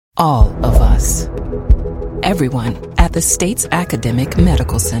All of us. Everyone at the state's academic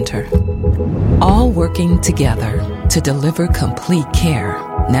medical center. All working together to deliver complete care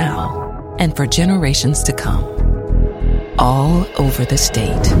now and for generations to come. All over the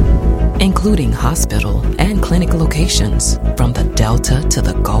state, including hospital and clinic locations from the Delta to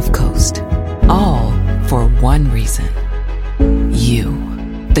the Gulf Coast. All for one reason. You,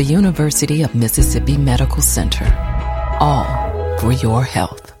 the University of Mississippi Medical Center. All for your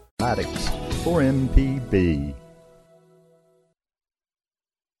health. For MPB.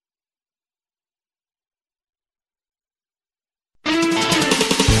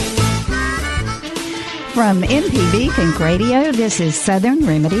 From MPB Think Radio, this is Southern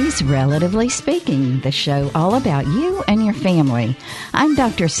Remedies, Relatively Speaking, the show all about you and your family. I'm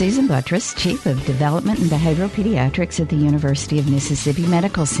Dr. Susan Buttress, Chief of Development and Behavioral Pediatrics at the University of Mississippi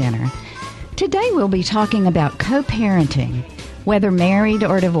Medical Center. Today we'll be talking about co-parenting. Whether married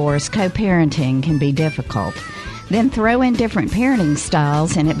or divorced, co-parenting can be difficult. Then throw in different parenting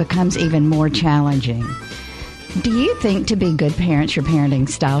styles and it becomes even more challenging. Do you think to be good parents, your parenting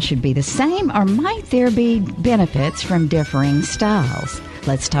style should be the same, or might there be benefits from differing styles?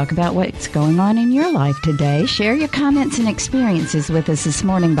 Let's talk about what's going on in your life today. Share your comments and experiences with us this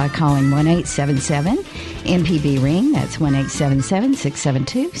morning by calling 1-877-MPB-RING. That's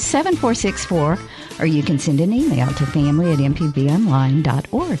 1-877-672-7464. Or you can send an email to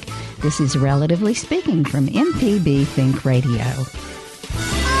family@mpbonline.org. This is Relatively Speaking from MPB Think Radio.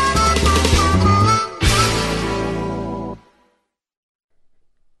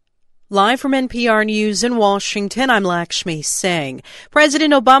 Live from NPR News in Washington, I'm Lakshmi Singh.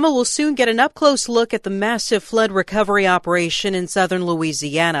 President Obama will soon get an up-close look at the massive flood recovery operation in southern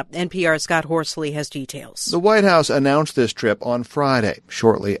Louisiana. NPR's Scott Horsley has details. The White House announced this trip on Friday,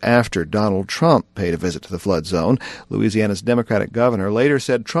 shortly after Donald Trump paid a visit to the flood zone. Louisiana's Democratic governor later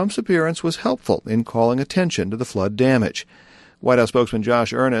said Trump's appearance was helpful in calling attention to the flood damage. White House spokesman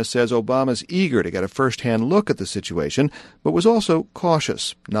Josh Earnest says Obama's eager to get a first-hand look at the situation, but was also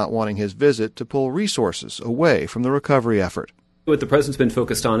cautious, not wanting his visit to pull resources away from the recovery effort. What the president's been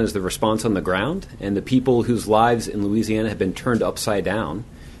focused on is the response on the ground and the people whose lives in Louisiana have been turned upside down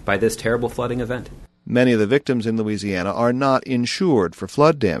by this terrible flooding event. Many of the victims in Louisiana are not insured for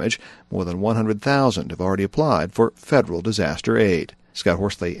flood damage. More than 100,000 have already applied for federal disaster aid. Scott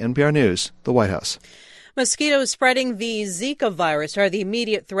Horsley, NPR News, the White House. Mosquitoes spreading the Zika virus are the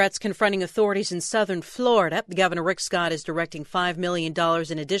immediate threats confronting authorities in southern Florida. Governor Rick Scott is directing $5 million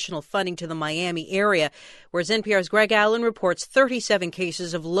in additional funding to the Miami area, whereas NPR's Greg Allen reports 37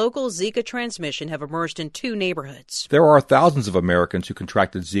 cases of local Zika transmission have emerged in 2 neighborhoods. There are thousands of Americans who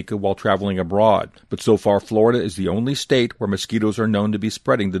contracted Zika while traveling abroad, but so far Florida is the only state where mosquitoes are known to be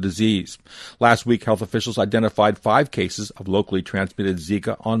spreading the disease. Last week, health officials identified 5 cases of locally transmitted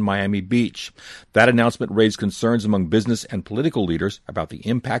Zika on Miami Beach. That announcement raised concerns among business and political leaders about the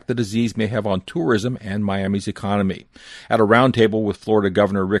impact the disease may have on tourism and Miami's economy. At a roundtable with Florida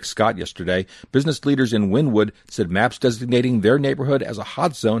Governor Rick Scott yesterday, business leaders in Wynwood said maps designating their neighborhood as a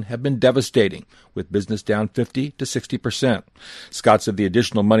hot zone have been devastating, with business down 50 to 60%. Scott said the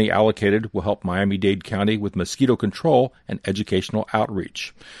additional money allocated will help Miami-Dade County with mosquito control and educational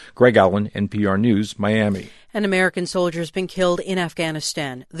outreach. Greg Allen, NPR News, Miami. An American soldier has been killed in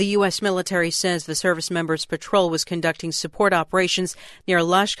Afghanistan. The U.S. military says the service member's patrol was conducting support operations near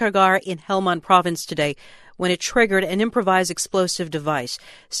Lashkargah in Helmand province today when it triggered an improvised explosive device.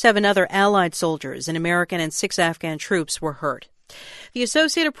 7 other Allied soldiers, an American and 6 Afghan troops were hurt. The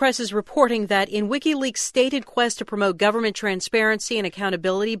Associated Press is reporting that in WikiLeaks' stated quest to promote government transparency and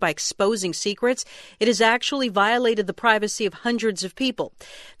accountability by exposing secrets, it has actually violated the privacy of hundreds of people.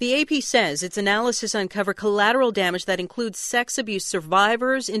 The AP says its analysis uncovered collateral damage that includes sex abuse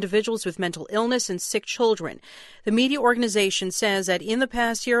survivors, individuals with mental illness, and sick children. The media organization says that in the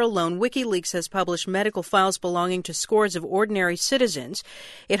past year alone, WikiLeaks has published medical files belonging to scores of ordinary citizens.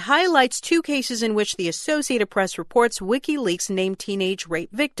 It highlights 2 cases in which the Associated Press reports WikiLeaks named teenage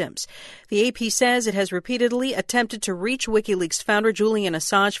rape victims. The AP says it has repeatedly attempted to reach WikiLeaks founder Julian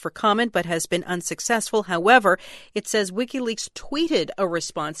Assange for comment but has been unsuccessful. However, it says WikiLeaks tweeted a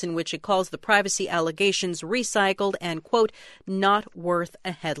response in which it calls the privacy allegations recycled and, quote, not worth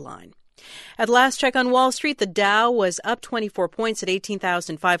a headline. At last check on Wall Street, the Dow was up 24 points at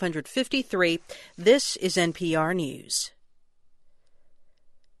 18,553. This is NPR News.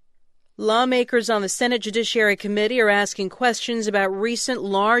 Lawmakers on the Senate Judiciary Committee are asking questions about recent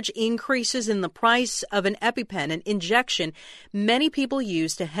large increases in the price of an EpiPen, an injection many people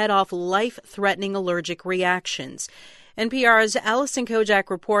use to head off life-threatening allergic reactions. NPR's Allison Kojak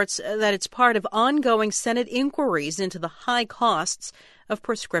reports that it's part of ongoing Senate inquiries into the high costs of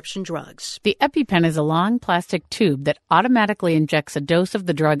prescription drugs. The EpiPen is a long plastic tube that automatically injects a dose of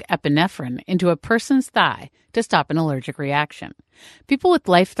the drug epinephrine into a person's thigh to stop an allergic reaction. People with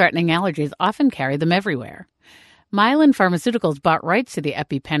life-threatening allergies often carry them everywhere. Mylan Pharmaceuticals bought rights to the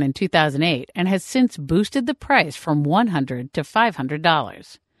EpiPen in 2008 and has since boosted the price from $100 to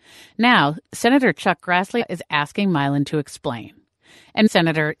 $500. Now, Senator Chuck Grassley is asking Mylan to explain. And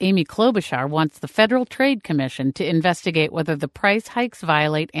Senator Amy Klobuchar wants the Federal Trade Commission to investigate whether the price hikes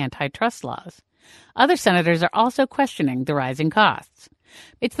violate antitrust laws. Other senators are also questioning the rising costs.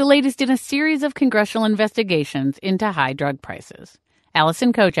 It's the latest in a series of congressional investigations into high drug prices.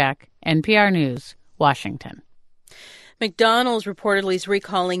 Allison Kojak, NPR News, Washington. McDonald's reportedly is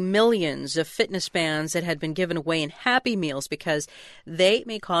recalling millions of fitness bands that had been given away in Happy Meals because they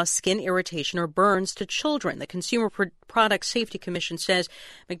may cause skin irritation or burns to children. The Consumer Product Safety Commission says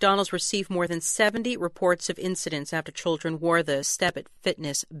McDonald's received more than 70 reports of incidents after children wore the Step It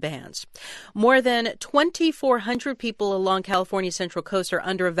fitness bands. More than 2,400 people along California's Central Coast are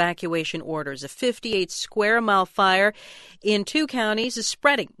under evacuation orders. A 58-square-mile fire in 2 counties is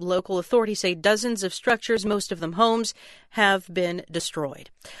spreading. Local authorities say dozens of structures, most of them homes, have been destroyed.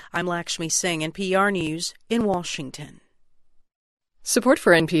 I'm Lakshmi Singh, NPR News in Washington. Support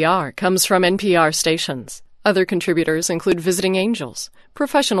for NPR comes from NPR stations. Other contributors include Visiting Angels,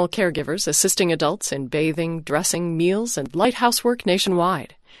 professional caregivers assisting adults in bathing, dressing, meals, and light housework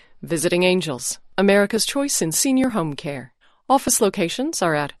nationwide. Visiting Angels, America's choice in senior home care. Office locations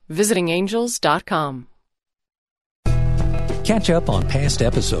are at visitingangels.com. Catch up on past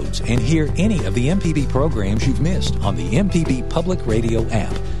episodes and hear any of the MPB programs you've missed on the MPB Public Radio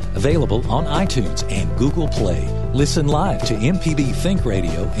app. Available on iTunes and Google Play. Listen live to MPB Think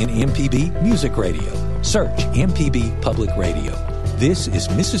Radio and MPB Music Radio. Search MPB Public Radio. This is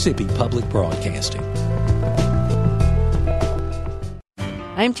Mississippi Public Broadcasting.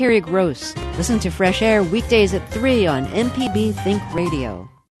 I'm Terry Gross. Listen to Fresh Air weekdays at 3 on MPB Think Radio.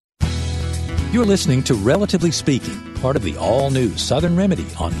 You're listening to Relatively Speaking, part of the all-new Southern Remedy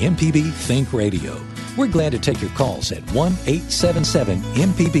on MPB Think Radio. We're glad to take your calls at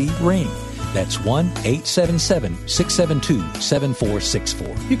 1-877-MPB-RING. That's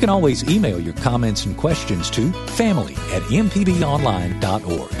 1-877-672-7464. You can always email your comments and questions to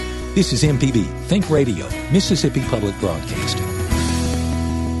family@mpbonline.org. This is MPB Think Radio, Mississippi Public Broadcasting.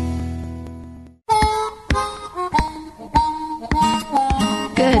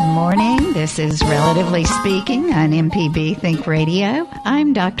 Good morning. This is Relatively Speaking on MPB Think Radio.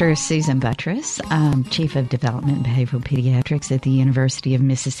 I'm Dr. Susan Buttress. I'm Chief of Development and Behavioral Pediatrics at the University of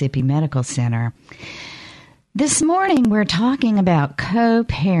Mississippi Medical Center. This morning we're talking about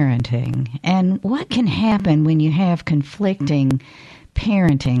co-parenting and what can happen when you have conflicting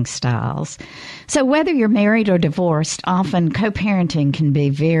parenting styles. So whether you're married or divorced, often co-parenting can be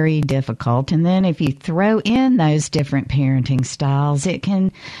very difficult. And then if you throw in those different parenting styles, it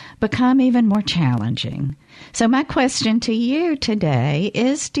can become even more challenging. So my question to you today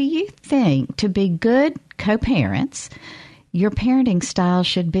is, do you think to be good co-parents, your parenting style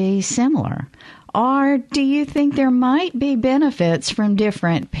should be similar? Or do you think there might be benefits from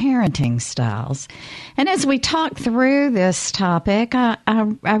different parenting styles? And as we talk through this topic, I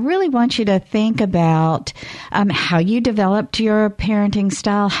really want you to think about how you developed your parenting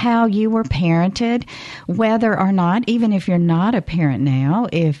style, how you were parented, whether or not, even if you're not a parent now,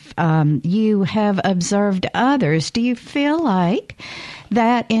 if you have observed others, do you feel like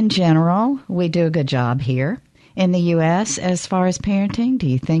that in general we do a good job here in the U.S. as far as parenting? Do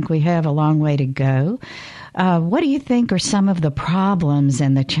you think we have a long way to go? What do you think are some of the problems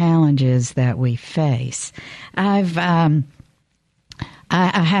and the challenges that we face? I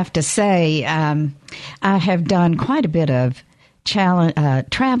have to say, I have done quite a bit of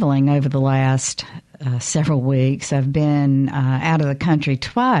traveling over the last several weeks. I've been out of the country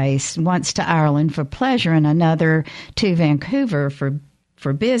twice, once to Ireland for pleasure and another to Vancouver for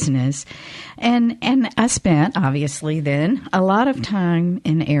business. And I spent, obviously, then a lot of time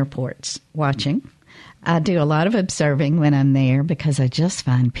in airports watching. I do a lot of observing when I'm there because I just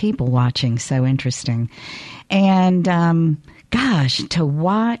find people watching so interesting. And, to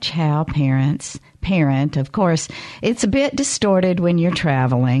watch how parents parent, of course, it's a bit distorted when you're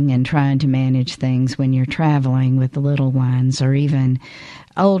traveling and trying to manage things when you're traveling with the little ones or even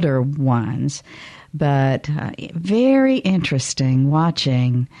older ones. But very interesting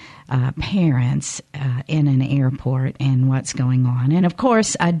watching parents in an airport and what's going on. And, of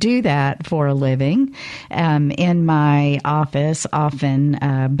course, I do that for a living. In my office, often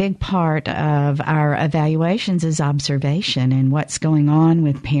a big part of our evaluations is observation and what's going on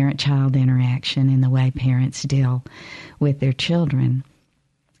with parent-child interaction and the way parents deal with their children.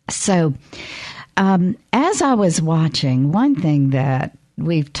 So as I was watching, one thing that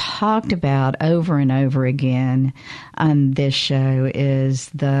we've talked about over and over again on this show is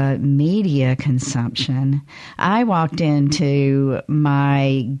the media consumption. I walked into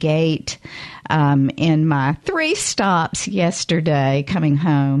my gate in my 3 stops yesterday coming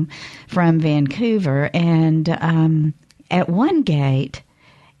home from Vancouver, and at one gate,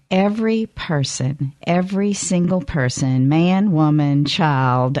 every single person, man, woman,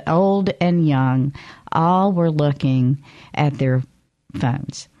 child, old and young, all were looking at their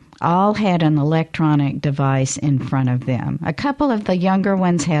phones. All had an electronic device in front of them. A couple of the younger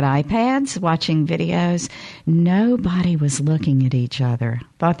ones had iPads watching videos. Nobody was looking at each other.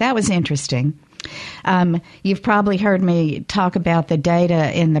 Thought that was interesting. You've probably heard me talk about the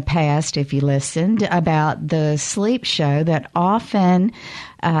data in the past, if you listened, about the sleep show that often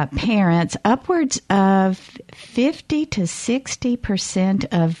parents, upwards of 50 to 60%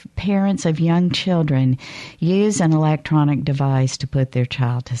 of parents of young children use an electronic device to put their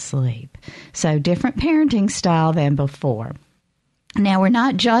child to sleep. So different parenting style than before. Now, we're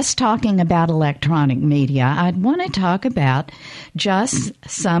not just talking about electronic media. I'd want to talk about just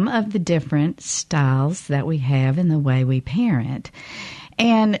some of the different styles that we have in the way we parent.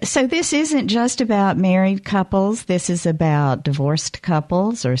 And so this isn't just about married couples. This is about divorced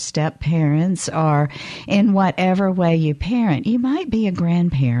couples or step parents, or in whatever way you parent. You might be a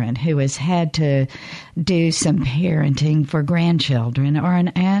grandparent who has had to do some parenting for grandchildren, or an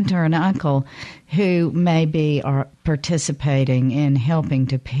aunt or an uncle who maybe are participating in helping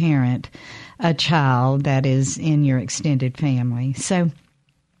to parent a child that is in your extended family. So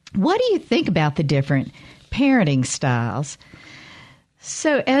what do you think about the different parenting styles?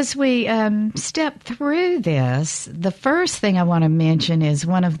 So as we step through this, the first thing I want to mention is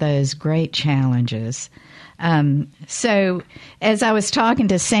one of those great challenges. So as I was talking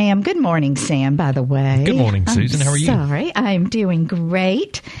to Sam, good morning, Sam, by the way. Good morning, Susan. How are you? Sorry, I'm doing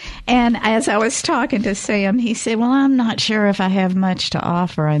great. And as I was talking to Sam, he said, well, I'm not sure if I have much to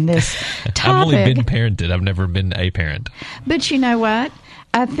offer on this topic. I've only been parented. I've never been a parent. But you know what?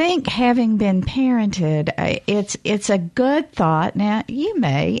 I think having been parented, it's a good thought. Now, you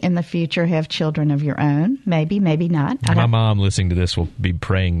may in the future have children of your own. Maybe, maybe not. My mom listening to this will be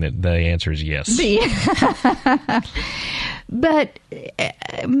praying that the answer is yes. But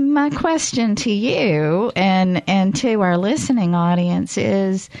my question to you and to our listening audience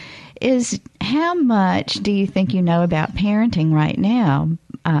is how much do you think you know about parenting right now?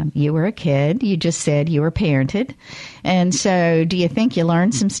 You were a kid. You just said you were parented. And so do you think you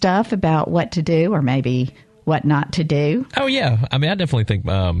learned some stuff about what to do or maybe what not to do? Oh, yeah. I mean, I definitely think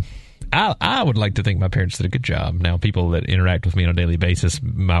I would like to think my parents did a good job. Now, people that interact with me on a daily basis,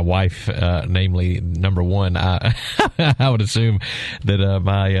 my wife, namely, number one, I would assume that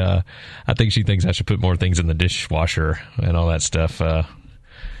I think she thinks I should put more things in the dishwasher and all that stuff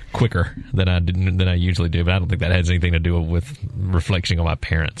quicker than I usually do, but I don't think that has anything to do with reflecting on my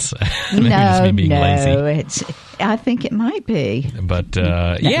parents. Maybe just me being lazy. I think it might be. But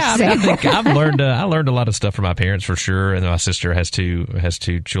yeah, I think I learned a lot of stuff from my parents for sure. And my sister has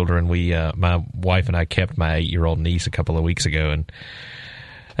two children. My wife and I kept my 8-year-old niece a couple of weeks ago, and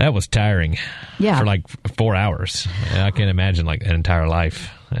that was tiring. Yeah. For like 4 hours. I can't imagine like an entire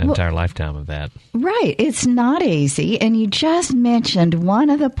lifetime of that. Right. It's not easy. And you just mentioned one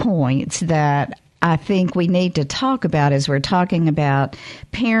of the points that I think we need to talk about as we're talking about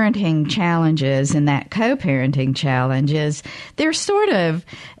parenting challenges and that co-parenting challenges. There's sort of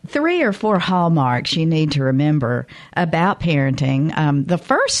 3 or 4 hallmarks you need to remember about parenting. The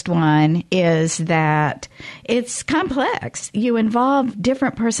first one is that it's complex. You involve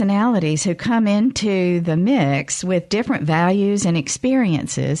different personalities who come into the mix with different values and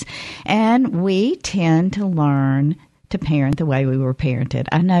experiences, and we tend to learn to parent the way we were parented.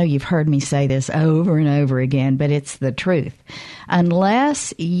 I know you've heard me say this over and over again, but it's the truth.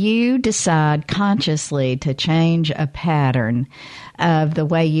 Unless you decide consciously to change a pattern of the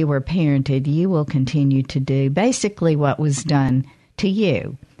way you were parented, you will continue to do basically what was done to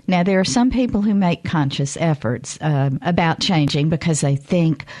you. Now, there are some people who make conscious efforts about changing because they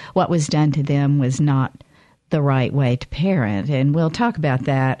think what was done to them was not the right way to parent, and we'll talk about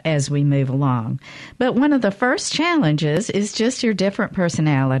that as we move along. But one of the first challenges is just your different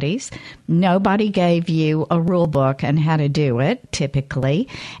personalities. Nobody gave you a rule book on how to do it, typically,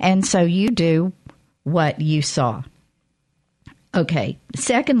 and so you do what you saw. Okay.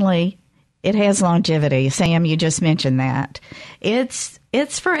 Secondly, It has longevity. Sam, you just mentioned that. It's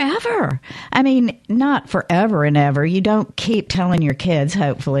forever. I mean, not forever and ever. You don't keep telling your kids,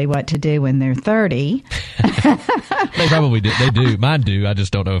 hopefully, what to do when they're 30. They probably do. They do. Mine do. I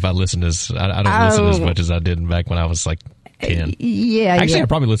just don't know if I listen as I don't listen as much as I did back when I was like 10. Yeah. Actually, I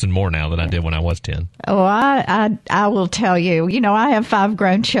probably listen more now than I did when I was 10. Oh, I will tell you, I have 5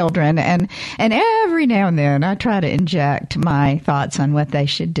 grown children, and every now and then I try to inject my thoughts on what they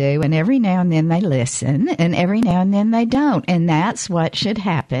should do, and every now and then they listen, and every now and then they don't, and that's what should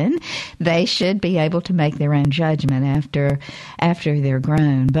happen. They should be able to make their own judgment after they're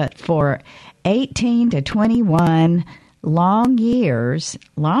grown. But for 18 to 21 long years,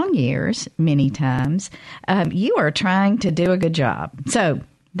 many times, you are trying to do a good job. So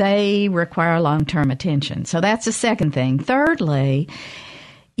they require long-term attention. So that's the second thing. Thirdly,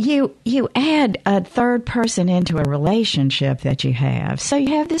 you add a third person into a relationship that you have. So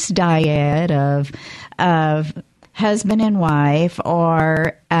you have this dyad of husband and wife,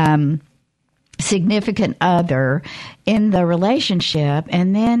 or significant other in the relationship,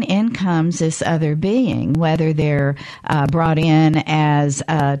 and then in comes this other being, whether they're brought in as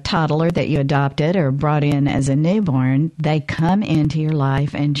a toddler that you adopted or brought in as a newborn. They come into your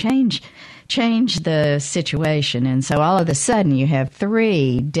life and change the situation, and so all of a sudden you have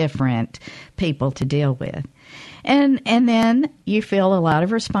 3 different people to deal with. And then you feel a lot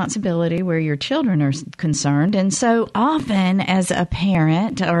of responsibility where your children are concerned. And so often as a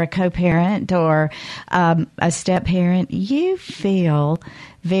parent or a co-parent or a step-parent, you feel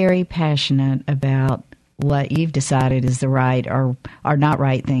very passionate about what you've decided is the right or not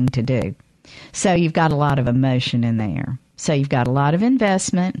right thing to do. So you've got a lot of emotion in there. So you've got a lot of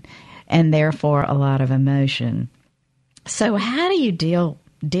investment and therefore a lot of emotion. So how do you deal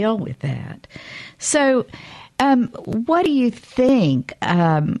with that? So what do you think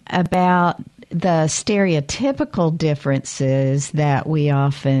about the stereotypical differences that we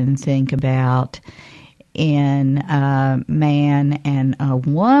often think about in a man and a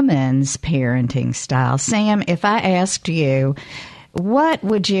woman's parenting style? Sam, if I asked you, what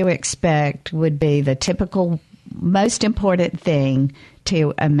would you expect would be the typical most important thing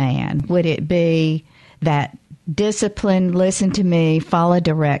to a man? Would it be that discipline, listen to me, follow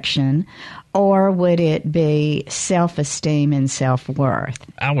direction? Or would it be self-esteem and self-worth?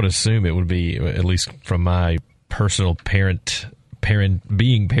 I would assume it would be, at least from my personal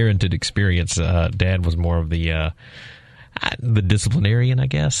being parented experience, Dad was more of the disciplinarian, I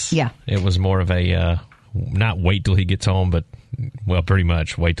guess. Yeah. It was more of a not wait till he gets home, but pretty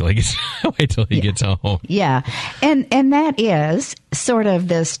much wait till he gets home. Yeah, and that is sort of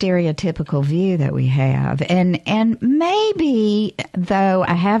the stereotypical view that we have, and maybe, though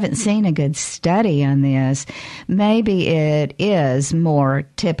I haven't seen a good study on this, maybe it is more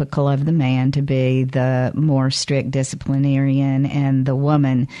typical of the man to be the more strict disciplinarian and the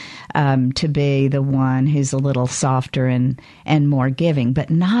woman to be the one who's a little softer and more giving, but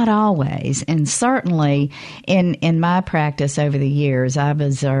not always. And certainly in my practice over the years, I've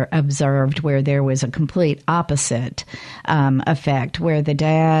observed where there was a complete opposite effect, where the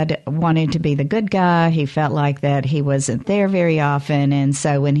dad wanted to be the good guy. He felt like that he wasn't there very often, and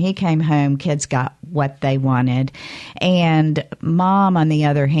so when he came home, kids got what they wanted. And mom, on the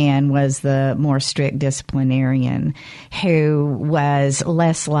other hand, was the more strict disciplinarian who was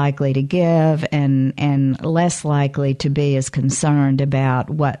less likely to give and less likely to be as concerned about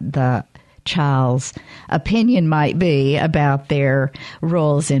what the child's opinion might be about their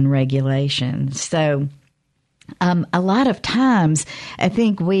rules and regulations. So a lot of times I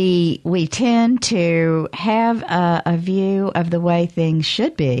think we tend to have a view of the way things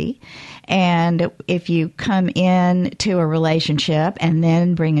should be. And if you come into a relationship and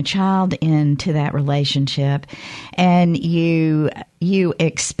then bring a child into that relationship and you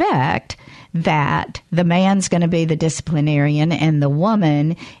expect that the man's going to be the disciplinarian and the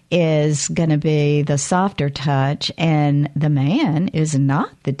woman is going to be the softer touch and the man is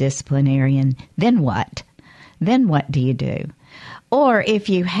not the disciplinarian, then what? Then what do you do? Or if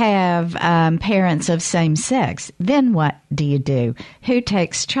you have parents of same sex, then what do you do? Who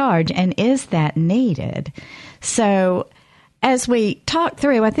takes charge, and is that needed? So as we talk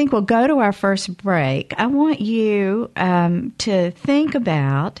through, I think we'll go to our first break. I want you to think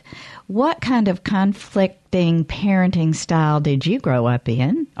about what kind of conflicting parenting style did you grow up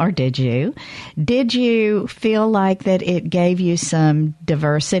in, or did you? Did you feel like that it gave you some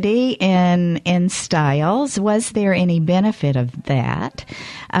diversity in styles? Was there any benefit of that?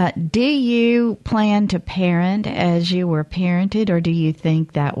 Do you plan to parent as you were parented, or do you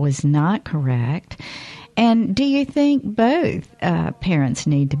think that was not correct? And do you think both parents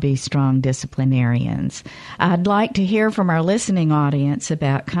need to be strong disciplinarians? I'd like to hear from our listening audience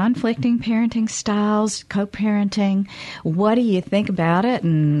about conflicting parenting styles, co-parenting. What do you think about it,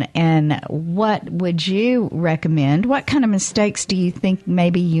 and what would you recommend? What kind of mistakes do you think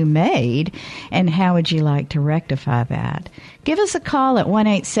maybe you made, and how would you like to rectify that? Give us a call at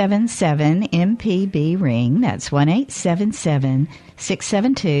 1-877-MPB-RING. That's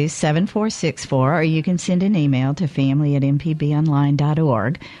 1-877-672-7464, or you can send an email to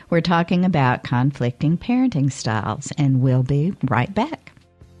family@mpbonline.org. We're talking about conflicting parenting styles, and we'll be right back.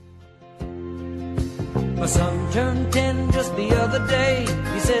 My son turned 10 just the other day.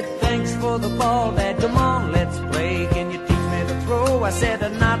 He said, "Thanks for the ball, Dad. Come on, let's play. Can you teach me to throw?" I said,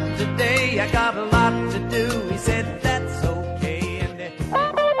 "Not today. I got a lot to do." He said, "That's okay."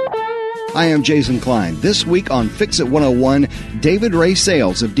 I am Jason Klein. This week on Fix It 101, David Ray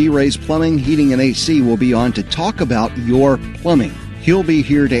Sales of D. Ray's Plumbing, Heating, and AC will be on to talk about your plumbing. He'll be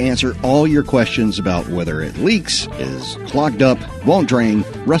here to answer all your questions about whether it leaks, is clogged up, won't drain,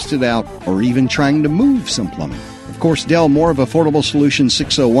 rusted out, or even trying to move some plumbing. Of course, Del Moore of Affordable Solutions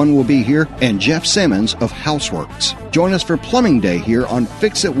 601 will be here, and Jeff Simmons of Houseworks. Join us for Plumbing Day here on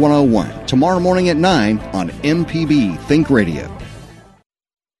Fix It 101, tomorrow morning at 9 on MPB Think Radio.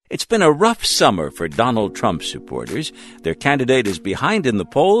 It's been a rough summer for Donald Trump supporters. Their candidate is behind in the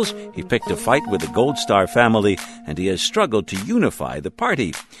polls. He picked a fight with the Gold Star family, and he has struggled to unify the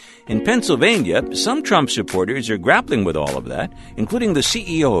party. In Pennsylvania, some Trump supporters are grappling with all of that, including the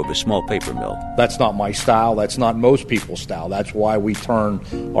CEO of a small paper mill. That's not my style. That's not most people's style. That's why we turn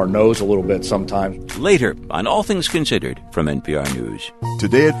our nose a little bit sometimes. Later on All Things Considered from NPR News.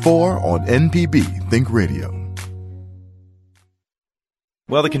 Today at 4 on NPB Think Radio.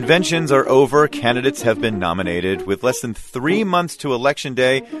 Well, the conventions are over. Candidates have been nominated. With less than 3 months to Election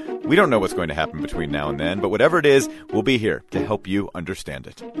Day, we don't know what's going to happen between now and then, but whatever it is, we'll be here to help you understand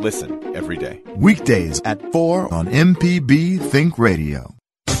it. Listen every day. Weekdays at 4 on MPB Think Radio.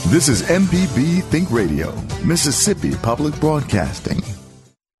 This is MPB Think Radio, Mississippi Public Broadcasting.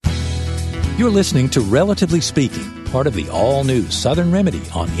 You're listening to Relatively Speaking, part of the all-new Southern Remedy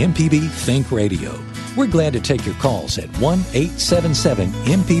on MPB Think Radio. We're glad to take your calls at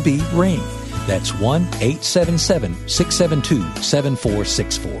 1-877-MPB-RING. That's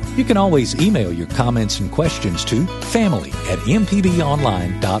 1-877-672-7464. You can always email your comments and questions to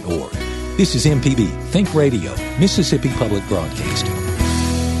family@mpbonline.org. This is MPB Think Radio, Mississippi Public Broadcasting.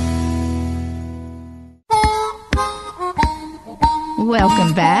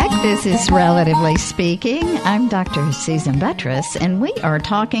 Welcome back. This is Relatively Speaking. I'm Dr. Susan Buttress, and we are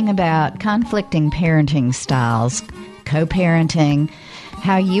talking about conflicting parenting styles, co-parenting,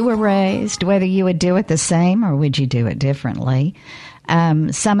 how you were raised, whether you would do it the same or would you do it differently.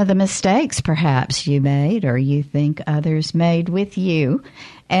 Some of the mistakes perhaps you made or you think others made with you,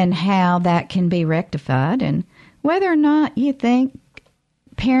 and how that can be rectified, and whether or not you think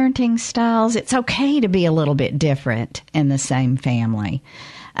parenting styles, it's okay to be a little bit different in the same family.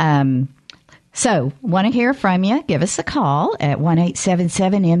 So, want to hear from you. Give us a call at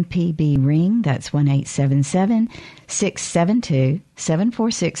 1-877-MPB-RING. That's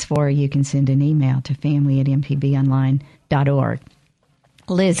 1-877-672-7464. You can send an email to family@mpbonline.org.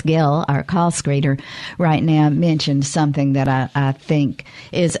 Liz Gill, our call screener right now, mentioned something that I think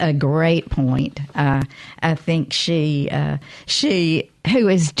is a great point. I think she, who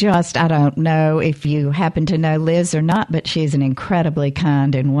is just, I don't know if you happen to know Liz or not, but she's an incredibly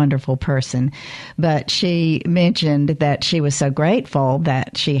kind and wonderful person. But she mentioned that she was so grateful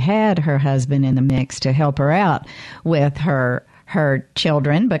that she had her husband in the mix to help her out with her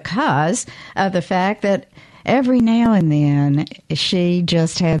children, because of the fact that every now and then she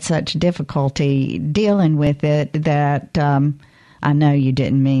just had such difficulty dealing with it that I know you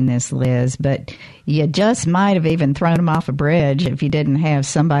didn't mean this, Liz, but you just might have even thrown him off a bridge if you didn't have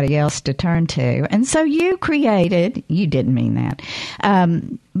somebody else to turn to. And so you didn't mean that.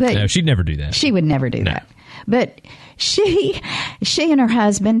 But no, she'd never do that. She would never do that. But she and her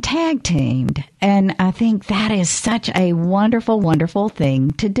husband tag teamed, and I think that is such a wonderful, wonderful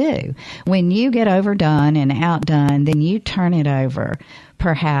thing to do. When you get overdone and outdone, then you turn it over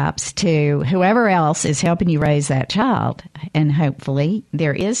perhaps to whoever else is helping you raise that child, and hopefully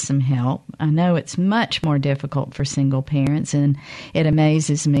there is some help. I know it's much more difficult for single parents, and it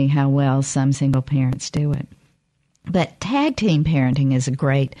amazes me how well some single parents do it. But tag team parenting is a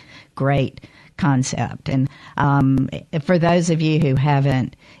great, great concept. And for those of you who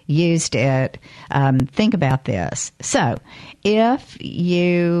haven't used it, think about this. So if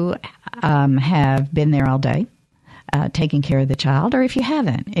you have been there all day, taking care of the child, or if you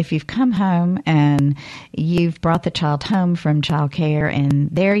haven't, if you've come home and you've brought the child home from child care and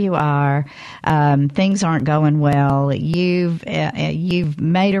there you are, things aren't going well, you've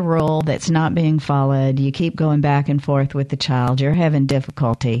made a rule that's not being followed, you keep going back and forth with the child, you're having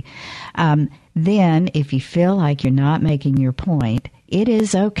difficulty, then if you feel like you're not making your point, it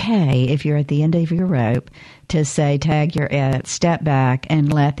is okay if you're at the end of your rope to say, step back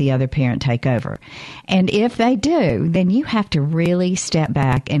and let the other parent take over. And if they do, then you have to really step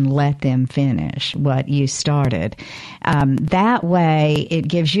back and let them finish what you started. That way, it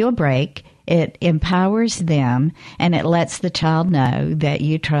gives you a break. It empowers them, and it lets the child know that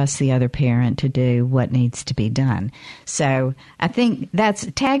you trust the other parent to do what needs to be done. So I think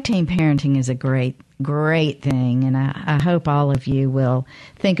tag team parenting is a great thing, and I hope all of you will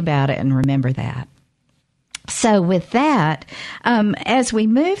think about it and remember that. So with that, as we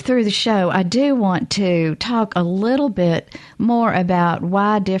move through the show, I do want to talk a little bit more about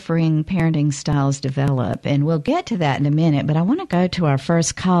why differing parenting styles develop, and we'll get to that in a minute, but I want to go to our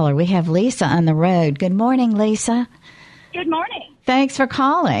first caller. We have Lisa on the road. Good morning, Lisa. Good morning. Thanks for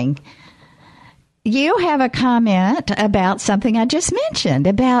calling. You have a comment about something I just mentioned,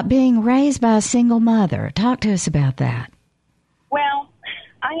 about being raised by a single mother. Talk to us about that. Well,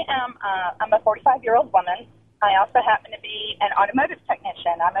 I'm a 45-year-old woman. I also happen to be an automotive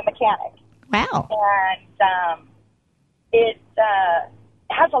technician. I'm a mechanic. Wow. And it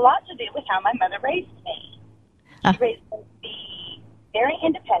has a lot to do with how my mother raised me. She raised me to be very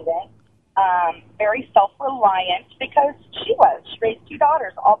independent, very self-reliant, because she raised two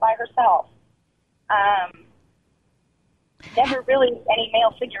daughters all by herself. Never really any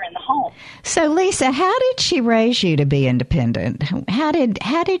male figure in the home. So, Lisa, how did she raise you to be independent? How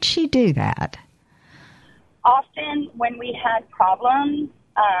did she do that? Often when we had problems,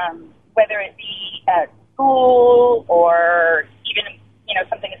 whether it be at school or even,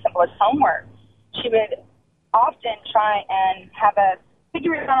 something as simple as homework, she would often try and have us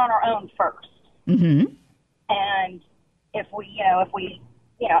figure it out on our own first. Mm-hmm. And if we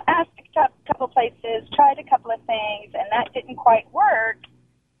asked a couple places, tried a couple of things, and that didn't quite work,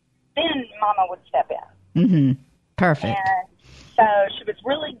 then Mama would step in. Mm-hmm. Perfect. And so she was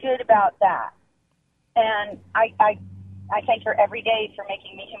really good about that. And I thank her every day for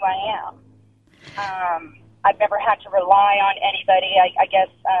making me who I am. I've never had to rely on anybody. I guess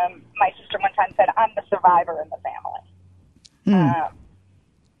my sister one time said, I'm the survivor in the family.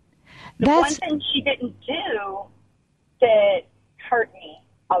 The one thing she didn't do that hurt me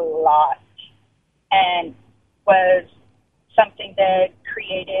a lot and was something that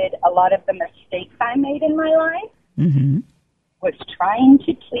created a lot of the mistakes I made in my life, mm-hmm. was trying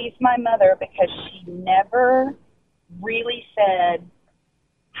to please my mother, because she never really said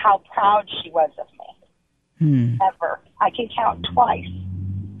how proud she was of me. Ever. I can count twice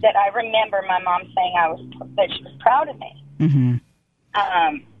that I remember my mom saying that she was proud of me. Mm-hmm.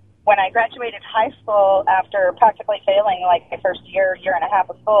 When I graduated high school after practically failing like my first year and a half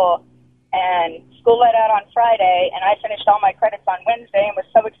of school, and school let out on Friday, and I finished all my credits on Wednesday and was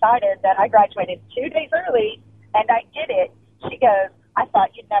so excited that I graduated 2 days early, and I did it. She goes, I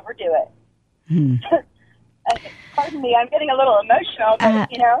thought you'd never do it. Pardon me, I'm getting a little emotional, but,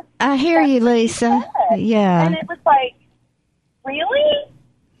 I hear you, Lisa. Yeah. And it was like, really?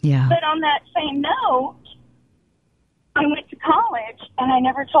 Yeah. But on that same note, I went to college, and I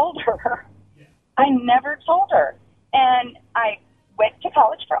never told her. I never told her. And I went to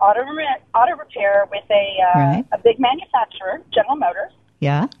college for auto repair with a big manufacturer, General Motors.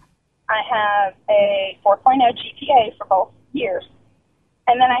 Yeah. I have a 4.0 GPA for both years.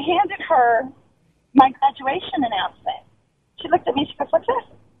 And then I handed her my graduation announcement. She looked at me, she goes, what's this?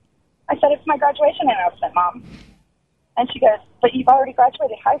 I said, it's my graduation announcement, Mom. And she goes, but you've already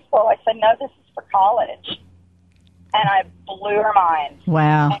graduated high school. I said, no, this is for college. And I blew her mind.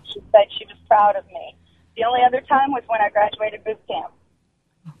 Wow. And she said she was proud of me. The only other time was when I graduated boot camp.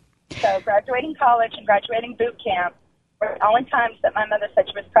 So graduating college and graduating boot camp were the only times that my mother said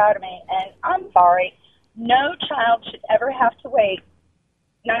she was proud of me. And I'm sorry, no child should ever have to wait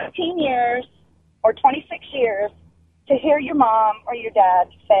 19 years or 26 years to hear your mom or your dad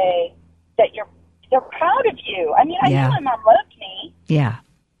say that they're proud of you. I mean, I knew my mom loved me. Yeah.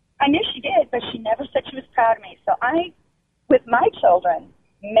 I knew she did, but she never said she was proud of me. So I, with my children,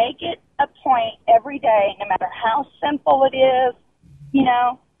 make it a point every day, no matter how simple it is,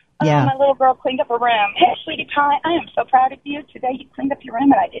 my little girl cleaned up her room. Hey, sweetie pie, I am so proud of you. Today you cleaned up your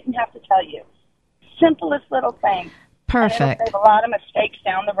room and I didn't have to tell you. Simplest little thing. Perfect. And it'll save a lot of mistakes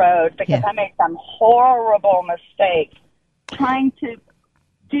down the road, because I made some horrible mistakes trying to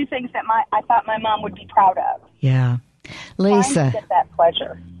do things that I thought my mom would be proud of. Yeah. Lisa. Trying to get that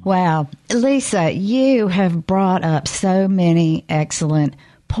pleasure. Wow. Lisa, you have brought up so many excellent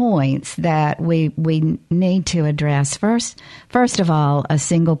points that we need to address. First of all, a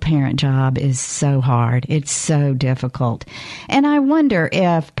single parent job is so hard. It's so difficult. And I wonder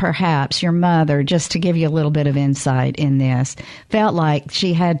if perhaps your mother, just to give you a little bit of insight in this, felt like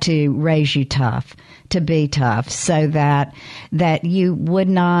she had to raise you tough, to be tough, so that you would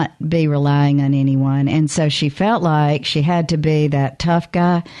not be relying on anyone. And so she felt like she had to be that tough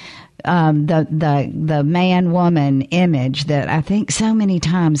guy, the man-woman image that I think so many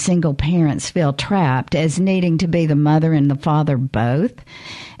times single parents feel trapped as needing to be the mother and the father both.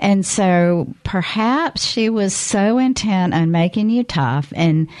 And so perhaps she was so intent on making you tough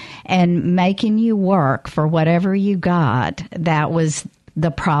and making you work for whatever you got. That was the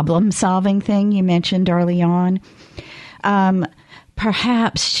problem-solving thing you mentioned early on.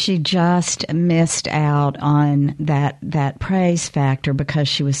 Perhaps she just missed out on that praise factor because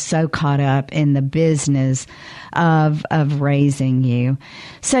she was so caught up in the business of raising you.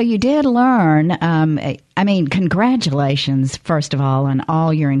 So you did learn, congratulations, first of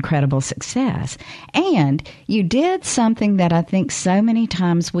all your incredible success. And you did something that I think so many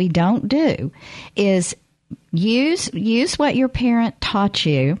times we don't do, is use what your parent taught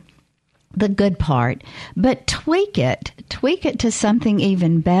you, the good part, but tweak it to something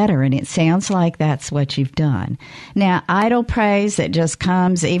even better. And it sounds like that's what you've done. Now, idle praise that just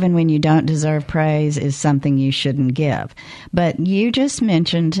comes even when you don't deserve praise is something you shouldn't give. But you just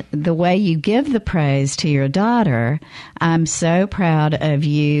mentioned the way you give the praise to your daughter. I'm so proud of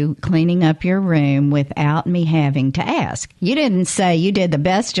you cleaning up your room without me having to ask. You didn't say you did the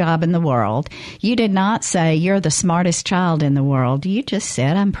best job in the world. You did not say you're the smartest child in the world. You just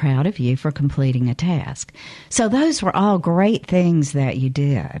said, I'm proud of you for completing a task. So those were all great things that you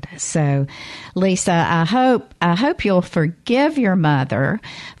did. So, Lisa, I hope you'll forgive your mother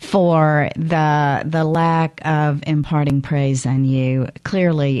for the lack of imparting praise on you.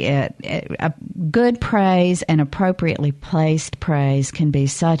 Clearly, a good praise and appropriately placed praise can be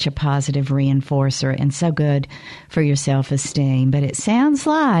such a positive reinforcer and so good for your self-esteem. But it sounds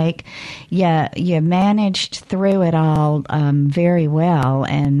like you managed through it all very well.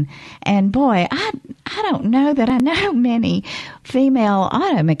 And boy, I don't know that I know many female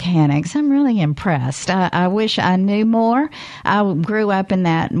auto mechanics. I'm really impressed. I wish I knew more. I grew up in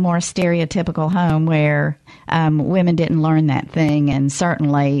that more stereotypical home where women didn't learn that thing. And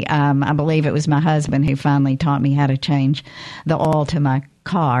certainly, I believe it was my husband who finally taught me how to change the oil to my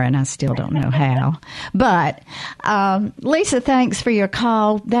car, and I still don't know how. But Lisa, thanks for your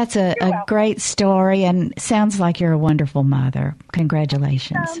call. That's a great story, and sounds like you're a wonderful mother.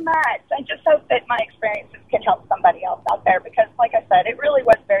 Congratulations. Thank you so much. I just hope that my experiences can help somebody else out there, because, like I said, it really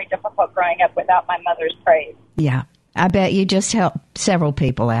was very difficult growing up without my mother's praise. Yeah. I bet you just helped several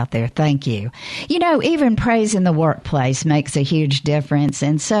people out there. Thank you. You know, even praise in the workplace makes a huge difference.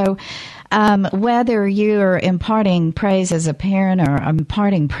 And so whether you're imparting praise as a parent or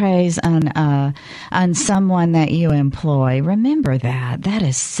imparting praise on someone that you employ, remember that. That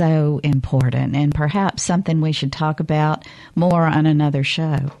is so important, and perhaps something we should talk about more on another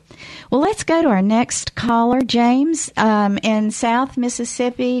show. Well, let's go to our next caller, James, in South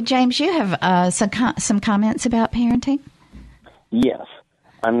Mississippi. James, you have some comments about parenting? Yes.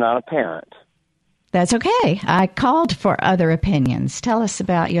 I'm not a parent. That's okay. I called for other opinions. Tell us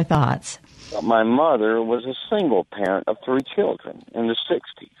about your thoughts. My mother was a single parent of 3 children in the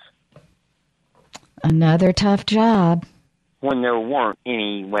 60s. Another tough job. When there weren't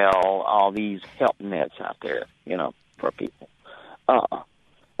any, all these help nets out there, for people.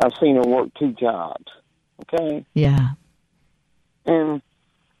 I've seen her work 2 jobs, okay? Yeah. And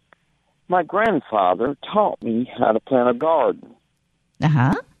my grandfather taught me how to plant a garden.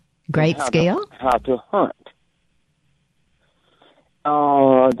 Uh-huh. Great skill. How to hunt.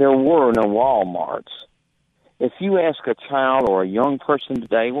 There were no Walmarts. If you ask a child or a young person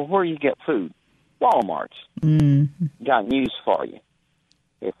today, where do you get food? Walmarts. Got news for you.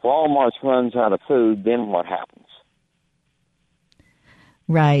 If Walmarts runs out of food, then what happens?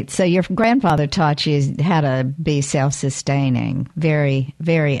 Right. So your grandfather taught you how to be self-sustaining. Very,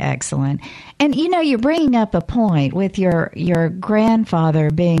 very excellent. And, you're bringing up a point with your grandfather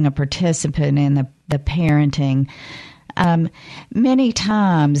being a participant in the parenting. Many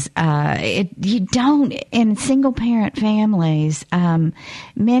times, you don't, in single-parent families,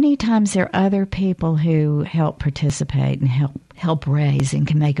 many times there are other people who help participate and help raise and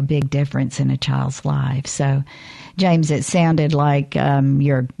can make a big difference in a child's life. So, James, it sounded like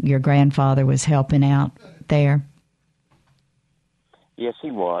your grandfather was helping out there. Yes,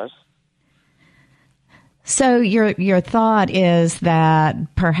 he was. So your thought is that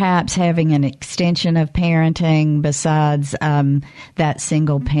perhaps having an extension of parenting besides that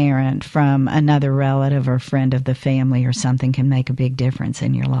single parent from another relative or friend of the family or something can make a big difference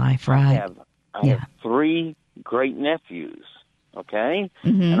in your life, right? I have 3 great nephews, okay?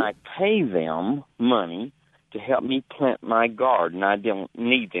 Mm-hmm. And I pay them money to help me plant my garden. I don't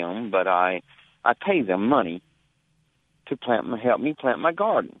need them, but I pay them money to help me plant my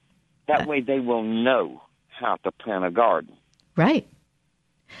garden. That way they will know how to plant a garden. Right.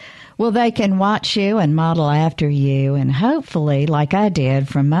 Well, they can watch you and model after you, and hopefully, like I did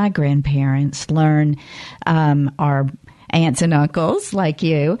from my grandparents, learn our aunts and uncles like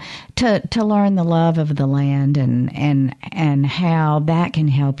you to learn the love of the land and how that can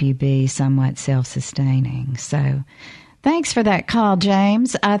help you be somewhat self-sustaining. So thanks for that call,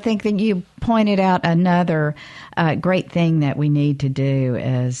 James. I think that you pointed out another great thing that we need to do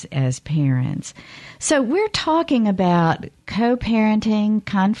as parents. So we're talking about co-parenting,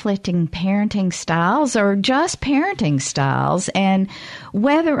 conflicting parenting styles, or just parenting styles, and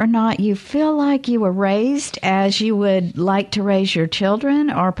whether or not you feel like you were raised as you would like to raise your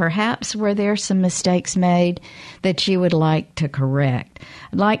children, or perhaps were there some mistakes made that you would like to correct.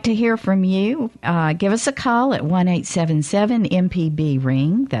 I'd like to hear from you. Give us a call at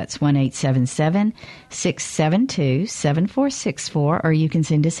 1-877-MPB-RING. That's 1-877-672-7464, or you can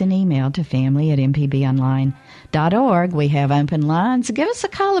send us an email to family@mpbonline.org. We have open lines. Give us a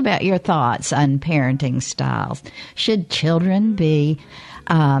call about your thoughts on parenting styles. Should children be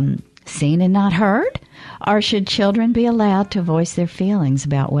seen and not heard? Or should children be allowed to voice their feelings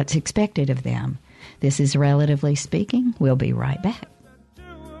about what's expected of them? This is Relatively Speaking. We'll be right back.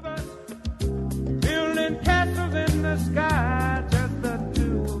 Building castles in the sky, just the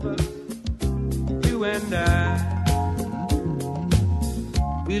two of us, you and I.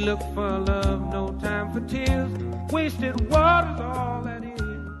 We look for love, no time for tears. Wasted water's all that is.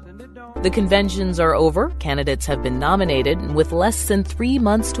 The conventions are over, candidates have been nominated, and with less than 3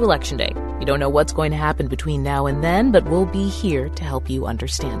 months to Election Day, you don't know what's going to happen between now and then, but we'll be here to help you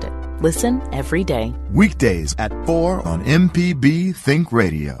understand it. Listen every day. Weekdays at 4 on MPB Think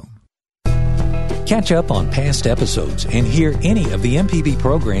Radio. Catch up on past episodes and hear any of the MPB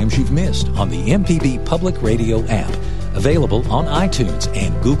programs you've missed on the MPB Public Radio app. Available on iTunes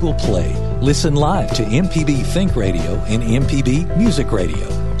and Google Play. Listen live to MPB Think Radio and MPB Music Radio.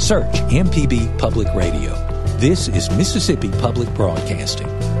 Search MPB Public Radio. This is Mississippi Public Broadcasting.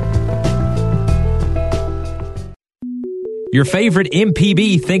 Your favorite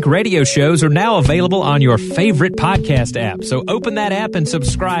MPB Think Radio shows are now available on your favorite podcast app. So open that app and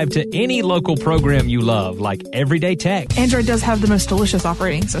subscribe to any local program you love, like Everyday Tech. Android does have the most delicious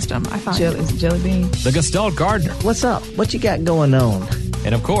operating system, I find. Jelly Bean. The Gestalt Gardener. What's up? What you got going on?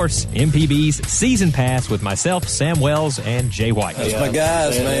 And of course, MPB's Season Pass with myself, Sam Wells, and Jay White. That's my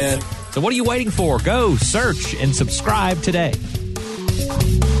guys, man. So what are you waiting for? Go, search, and subscribe today.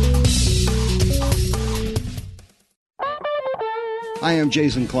 I am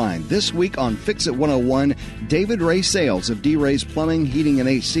Jason Klein. This week on Fix It 101, David Ray Sales of D. Ray's Plumbing, Heating, and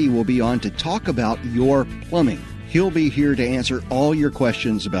AC will be on to talk about your plumbing. He'll be here to answer all your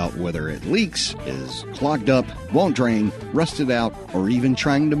questions about whether it leaks, is clogged up, won't drain, rusted out, or even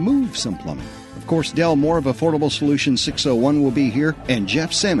trying to move some plumbing. Of course, Del Moore of Affordable Solutions 601 will be here, and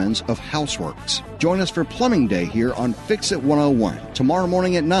Jeff Simmons of Houseworks. Join us for Plumbing Day here on Fix It 101, tomorrow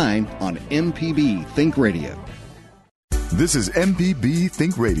morning at 9 on MPB Think Radio. This is MPB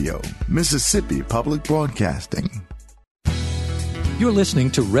Think Radio, Mississippi Public Broadcasting. You're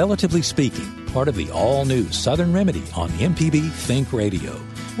listening to Relatively Speaking, part of the all-new Southern Remedy on MPB Think Radio.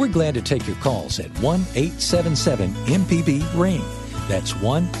 We're glad to take your calls at 1-877-MPB-RING. That's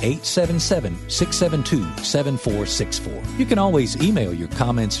 1-877-672-7464. You can always email your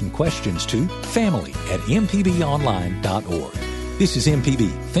comments and questions to family@mpbonline.org. This is MPB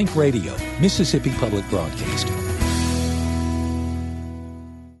Think Radio, Mississippi Public Broadcasting.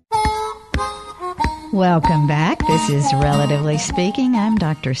 Welcome back. This is Relatively Speaking. I'm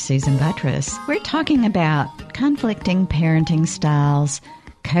Dr. Susan Buttress. We're talking about conflicting parenting styles,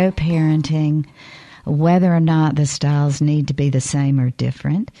 co-parenting, whether or not the styles need to be the same or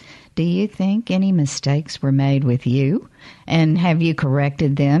different. Do you think any mistakes were made with you? And have you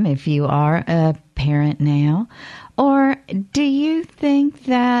corrected them if you are a parent now? Or do you think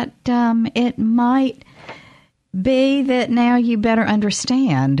that it might B, that now you better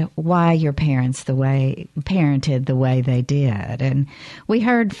understand why your parents parented the way they did. And we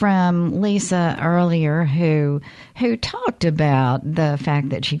heard from Lisa earlier who talked about the fact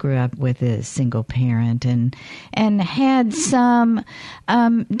that she grew up with a single parent and had some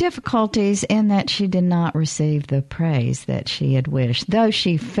difficulties in that she did not receive the praise that she had wished, though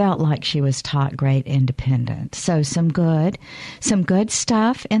she felt like she was taught great independence. So some good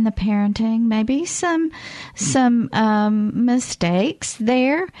stuff in the parenting, maybe some mistakes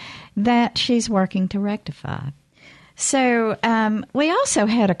there that she's working to rectify. So we also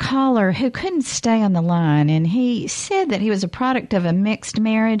had a caller who couldn't stay on the line, and he said that he was a product of a mixed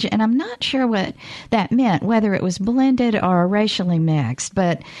marriage, and I'm not sure what that meant, whether it was blended or racially mixed,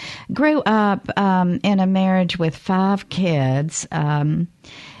 but grew up in a marriage with 5 kids.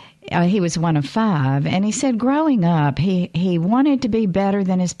 He was one of 5, and he said growing up, he wanted to be better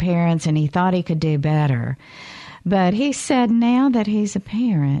than his parents, and he thought he could do better. But he said now that he's a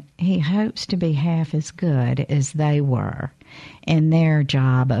parent, he hopes to be half as good as they were in their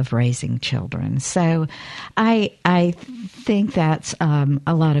job of raising children. So I think that's a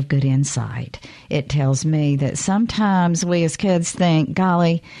lot of good insight. It tells me that sometimes we as kids think,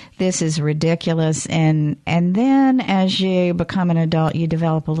 golly, this is ridiculous. And then as you become an adult, you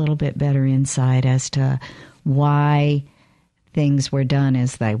develop a little bit better insight as to why things were done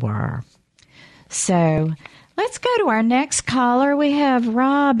as they were. So let's go to our next caller. We have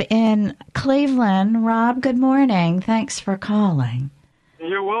Rob in Cleveland. Rob, good morning. Thanks for calling.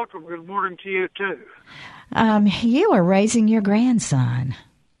 You're welcome. Good morning to you, too. You are raising your grandson.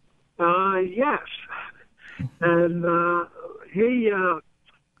 Yes. And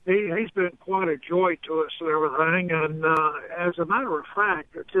he's been quite a joy to us and everything. And as a matter of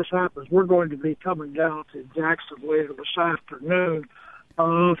fact, it just happens we're going to be coming down to Jacksonville this afternoon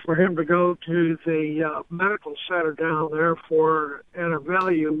for him to go to the medical center down there for an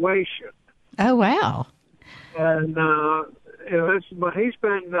evaluation. Oh, wow. And but he's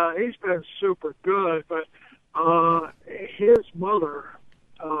been super good. But his mother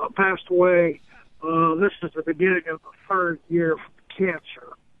passed away. This is the beginning of the 3rd year of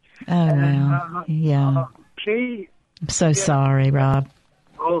cancer. Oh, wow. Yeah. I'm so sorry, Rob.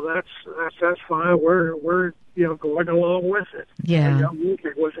 Oh, that's fine. We're going along with it. Yeah. With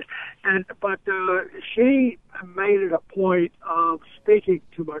it. But she made it a point of speaking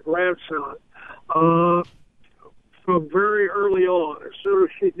to my grandson from very early on, as soon as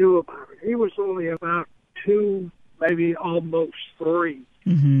she knew about it. He was only about 2, maybe almost 3.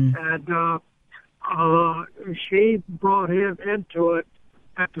 Mm-hmm. And she brought him into it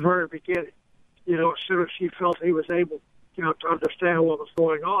at the very beginning, as soon as she felt he was able to understand what was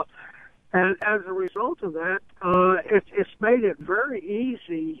going on. And as a result of that, it's made it very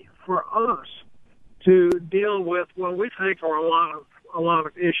easy for us to deal with what we think are a lot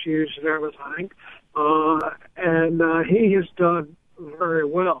of issues and everything. And he has done very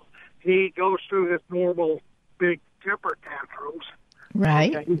well. He goes through his normal big temper tantrums,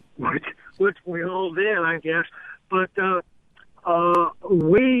 right? Which we all did, I guess. But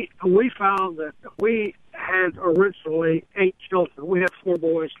we found that we had originally 8 children. We had 4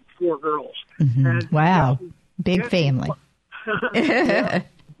 boys and 4 girls. Mm-hmm. And wow, big family.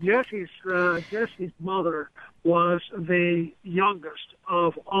 Jesse's mother was the youngest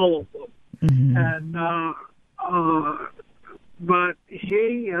of all of them, mm-hmm. and but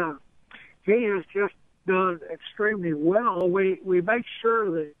he has just done extremely well. We make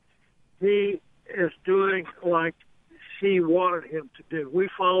sure that he is doing like she wanted him to do. We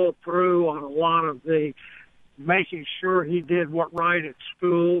followed through on a lot of the making sure he did what right at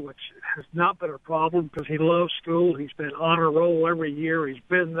school, which has not been a problem because he loves school. He's been honor roll every year. He's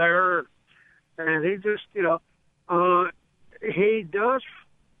been there. And he just, he does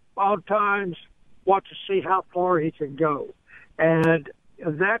sometimes want to see how far he can go. And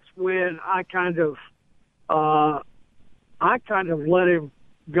that's when I kind of let him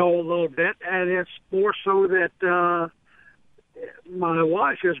go a little bit. And it's more so that my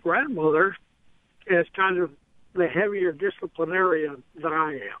wife, his grandmother, is kind of the heavier disciplinarian than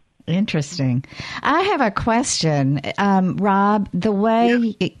I am. Interesting. I have a question, Rob. The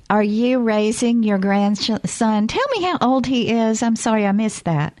way are you raising your grandson? Tell me how old he is. I'm sorry, I missed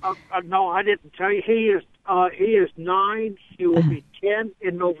that. No, I didn't tell you. He is 9. He will be 10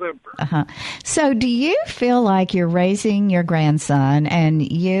 in November. So, do you feel like you're raising your grandson, and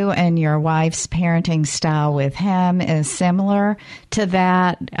you and your wife's parenting style with him is similar to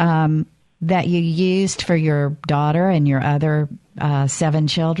that that you used for your daughter and your other 7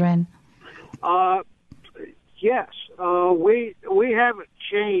 children? Yes. We haven't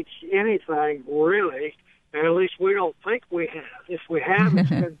changed anything really. And at least we don't think we have. If we have, it's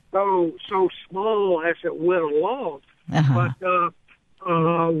been so small as it went along. Uh-huh.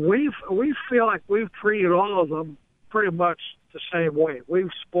 But we feel like we've treated all of them pretty much the same way.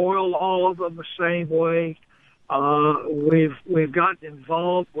 We've spoiled all of them the same way. We've gotten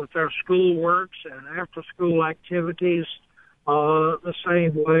involved with their schoolworks and after school activities the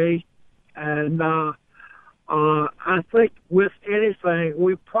same way. And I think with anything,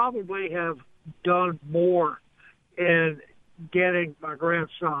 we probably have done more in getting my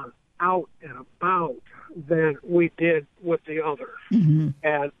grandson out and about than we did with the others. Mm-hmm.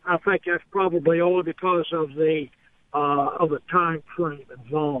 And I think that's probably only because of the time frame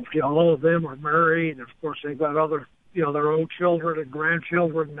involved. All of them are married, and of course they've got other, their own children and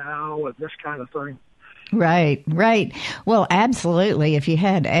grandchildren now, and this kind of thing. Right. Well, absolutely. If you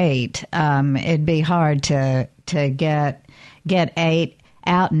had 8, it'd be hard to get 8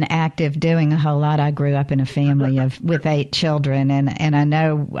 out and active doing a whole lot. I grew up in a family with 8 children, and I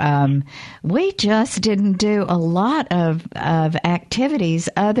know we just didn't do a lot of activities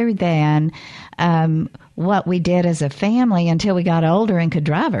other than what we did as a family until we got older and could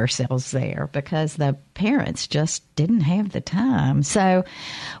drive ourselves there because the parents just didn't have the time. So,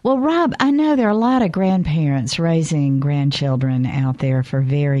 well, Rob, I know there are a lot of grandparents raising grandchildren out there for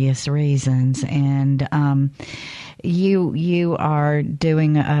various reasons, and you are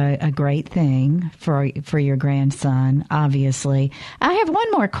doing a great thing for your grandson, obviously. I have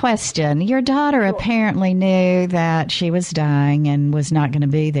one more question. Your daughter apparently knew that she was dying and was not going to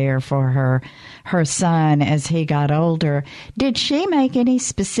be there for her son as he got older. Did she make any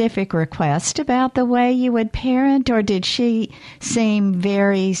specific request about the way you would parent, or did she seem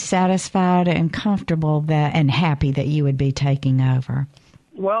very satisfied and comfortable and happy that you would be taking over?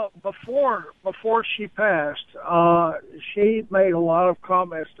 Well, before she passed, she made a lot of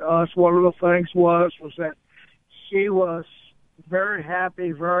comments to us. One of the things was that she was very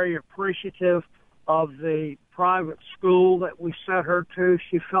happy, very appreciative of the private school that we sent her to.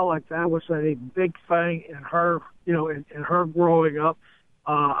 She felt like that was a big thing in her, in her growing up.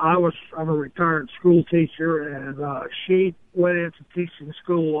 I'm a retired school teacher, and she went into teaching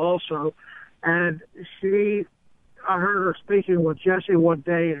school also, and I heard her speaking with Jesse one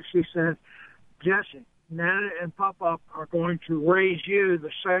day, and she said, "Jesse, Nana and Papa are going to raise you the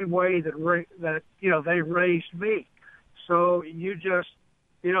same way that they raised me. So you just,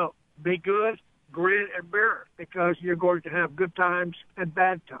 be good, grin, and bear it, because you're going to have good times and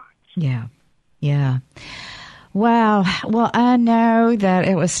bad times." Yeah. Wow. Well, I know that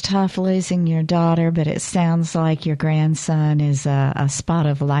it was tough losing your daughter, but it sounds like your grandson is a spot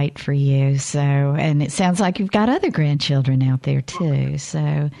of light for you. So, and it sounds like you've got other grandchildren out there too.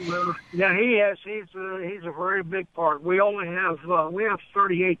 So, yeah, he has. He's a very big part. We only have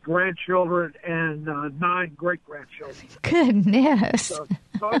 38 grandchildren and 9 great grandchildren. Goodness.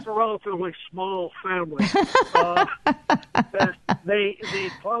 So it's a relatively small family.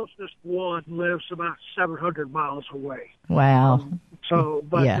 The closest one lives about 700 miles away. Wow.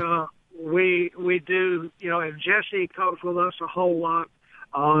 We do, and Jesse comes with us a whole lot.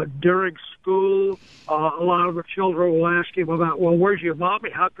 During school, a lot of the children will ask him about, well, where's your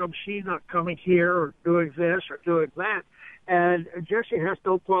mommy? How come she's not coming here or doing this or doing that? And Jesse has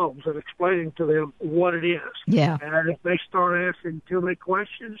no problems in explaining to them what it is. Yeah. And if they start asking too many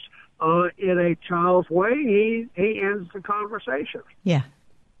questions in a child's way, he ends the conversation. Yeah.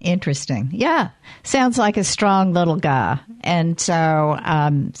 Interesting. Yeah. Sounds like a strong little guy. And so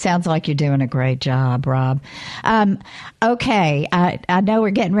sounds like you're doing a great job, Rob. Okay. I know we're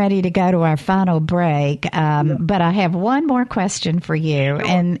getting ready to go to our final break, but I have one more question for you. Sure.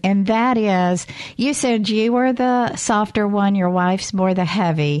 And that is, you said you were the softer one, your wife's more the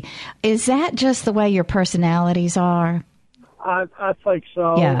heavy. Is that just the way your personalities are? I think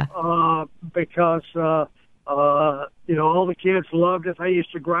so. Yeah. Because all the kids loved it. They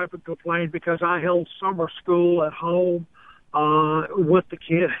used to gripe and complain because I held summer school at home with the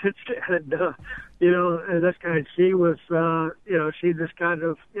kids, and and this kind. She was, she just kind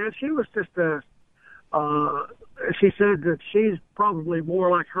of, she was just she said that she's probably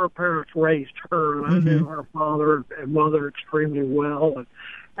more like her parents raised her, and I knew her father and mother extremely well,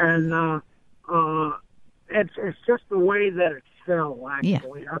 and it's just the way that it fell.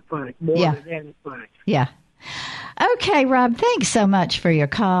 Actually, I think more than anything. Yeah. Okay, Rob, thanks so much for your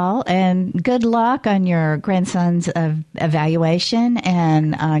call, and good luck on your grandson's evaluation,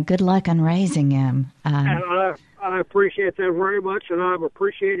 and good luck on raising him. And I appreciate that very much, and I'm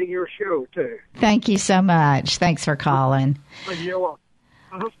appreciating your show, too. Thank you so much. Thanks for calling. You're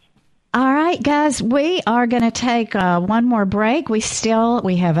welcome. All right, guys, we are going to take one more break. We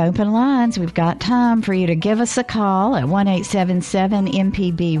have open lines. We've got time for you to give us a call at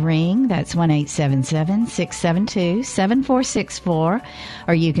 1-877-MPB-RING. That's 1-877-672-7464.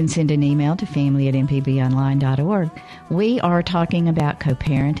 Or you can send an email to family@mpbonline.org. We are talking about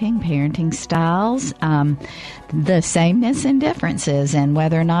co-parenting, parenting styles, the sameness and differences, and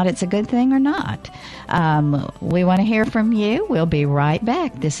whether or not it's a good thing or not. We want to hear from you. We'll be right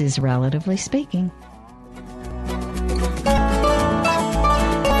back. This is Relatively Speaking.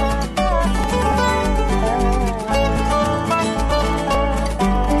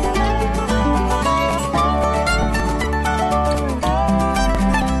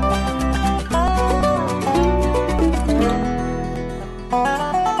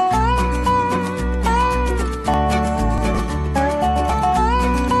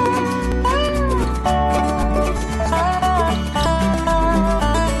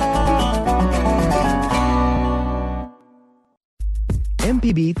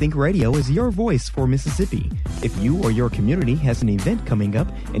 MPB Think Radio is your voice for Mississippi. If you or your community has an event coming up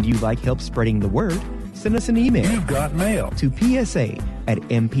and you'd like help spreading the word, send us an email. You've got mail. To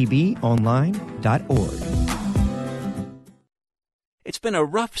psa@mpbonline.org. It's been a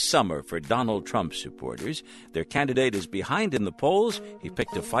rough summer for Donald Trump supporters. Their candidate is behind in the polls. He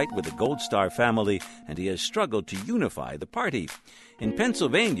picked a fight with the Gold Star family, and he has struggled to unify the party. In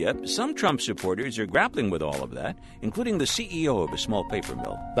Pennsylvania, some Trump supporters are grappling with all of that, including the CEO of a small paper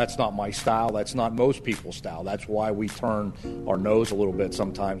mill. That's not my style. That's not most people's style. That's why we turn our nose a little bit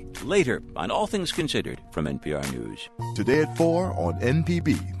sometimes. Later on All Things Considered from NPR News. Today at 4 on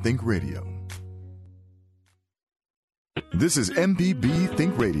MPB Think Radio. This is MPB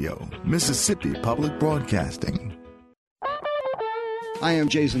Think Radio, Mississippi Public Broadcasting. I am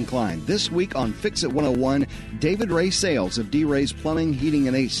Jason Klein. This week on Fix It 101, David Ray Sales of D. Ray's Plumbing, Heating,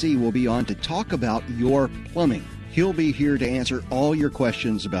 and AC will be on to talk about your plumbing. He'll be here to answer all your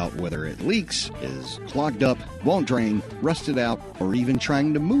questions about whether it leaks, is clogged up, won't drain, rusted out, or even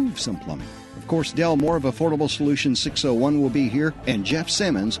trying to move some plumbing. Of course, Del Moore of Affordable Solutions 601 will be here, and Jeff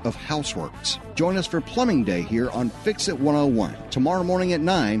Simmons of Houseworks. Join us for Plumbing Day here on Fix It 101, tomorrow morning at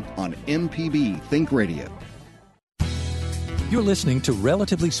 9 on MPB Think Radio. You're listening to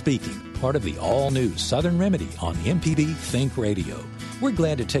Relatively Speaking, part of the all-new Southern Remedy on MPB Think Radio. We're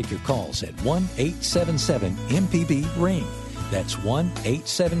glad to take your calls at 1-877-MPB-RING. That's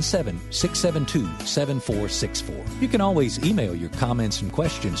 1-877-672-7464. You can always email your comments and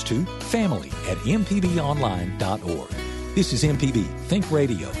questions to family@mpbonline.org. This is MPB Think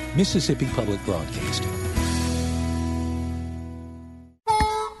Radio, Mississippi Public Broadcasting.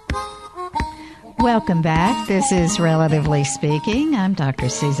 Welcome back. This is Relatively Speaking. I'm Dr.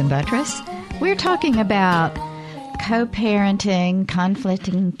 Susan Buttress. We're talking about co-parenting,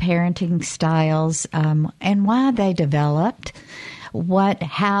 conflicting parenting styles, and why they developed.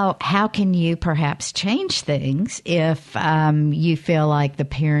 How can you perhaps change things if you feel like the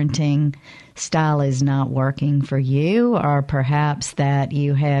parenting style is not working for you, or perhaps that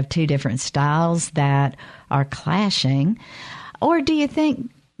you have two different styles that are clashing? Or do you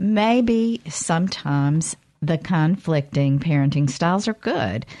think maybe sometimes the conflicting parenting styles are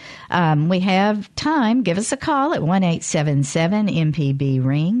good? We have time. Give us a call at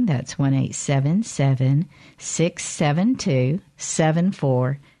 1-877-MPB-RING. That's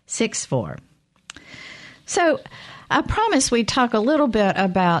 1-877-672-7464. So I promised we'd talk a little bit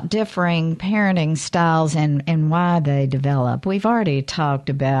about differing parenting styles and why they develop. We've already talked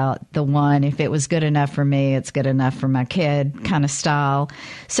about the one, if it was good enough for me, it's good enough for my kid kind of style,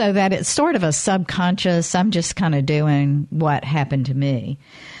 so that it's sort of a subconscious, I'm just kind of doing what happened to me.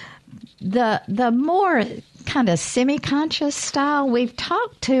 The more kind of semi-conscious style, we've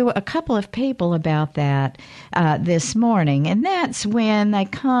talked to a couple of people about that this morning, and that's when they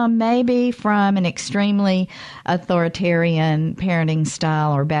come maybe from an extremely authoritarian parenting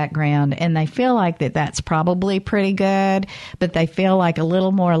style or background, and they feel like that's probably pretty good, but they feel like a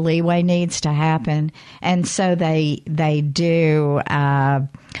little more leeway needs to happen, and so they do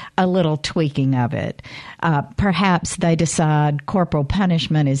a little tweaking of it. Perhaps they decide corporal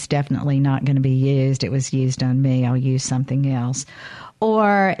punishment is definitely not going to be used. It was used on me. I'll use something else.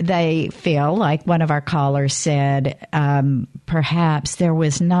 Or they feel like one of our callers said, perhaps there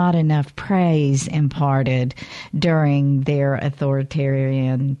was not enough praise imparted during their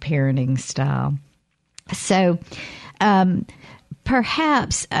authoritarian parenting style. So,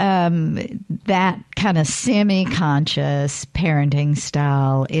 perhaps that kind of semi-conscious parenting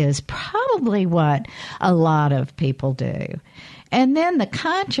style is probably what a lot of people do. And then the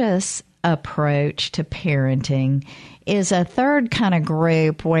conscious approach to parenting is a third kind of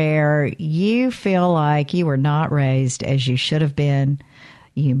group where you feel like you were not raised as you should have been.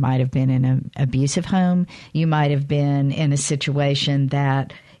 You might have been in an abusive home. You might have been in a situation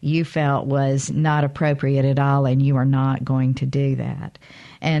that you felt was not appropriate at all, and you are not going to do that.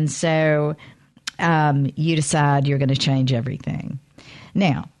 And so you decide you're going to change everything.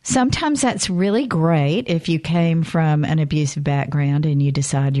 Now, sometimes that's really great if you came from an abusive background and you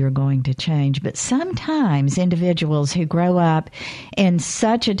decide you're going to change. But sometimes individuals who grow up in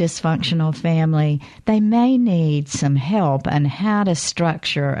such a dysfunctional family, they may need some help on how to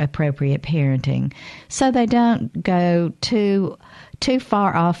structure appropriate parenting so they don't go too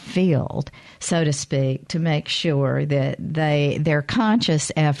far off field, so to speak, to make sure that their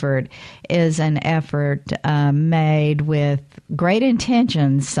conscious effort is an effort made with great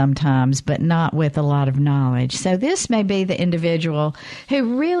intentions sometimes, but not with a lot of knowledge. So this may be the individual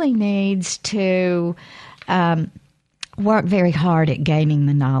who really needs to work very hard at gaining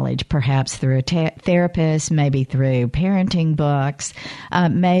the knowledge, perhaps through a therapist, maybe through parenting books,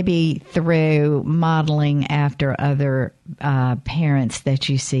 maybe through modeling after other parents that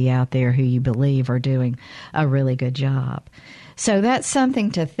you see out there who you believe are doing a really good job. So that's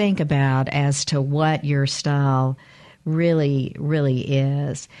something to think about as to what your style really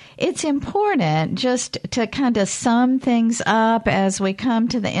is. It's important just to kind of sum things up as we come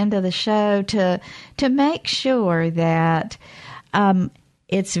to the end of the show to make sure that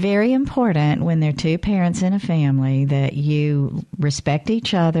it's very important when there are two parents in a family that you respect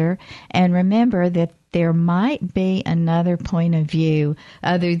each other and remember that there might be another point of view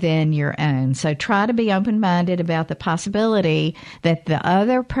other than your own. So try to be open-minded about the possibility that the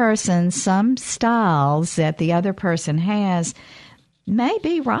other person, some styles that the other person has, may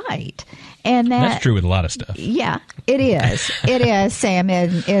be right. And that's true with a lot of stuff. Yeah, it is. It is, Sam,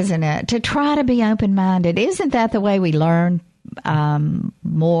 isn't it? To try to be open-minded. Isn't that the way we learn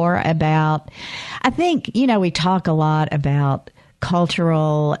more about? I think, we talk a lot about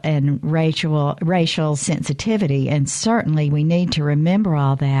cultural and racial sensitivity, and certainly we need to remember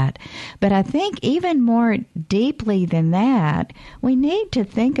all that. But I think even more deeply than that, we need to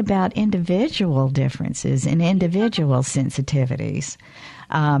think about individual differences and individual sensitivities.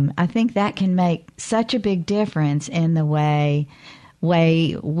 I think that can make such a big difference in the way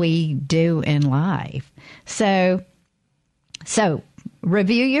we do in life. So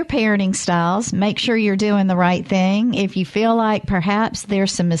review your parenting styles. Make sure you're doing the right thing. If you feel like perhaps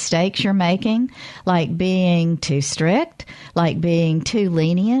there's some mistakes you're making, like being too strict, like being too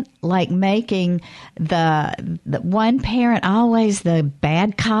lenient, like making the one parent always the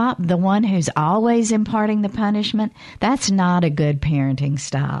bad cop, the one who's always imparting the punishment, that's not a good parenting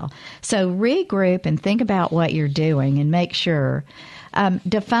style. So regroup and think about what you're doing and make sure.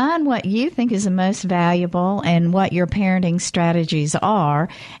 Define what you think is the most valuable and what your parenting strategies are,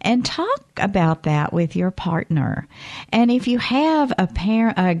 and talk about that with your partner. And if you have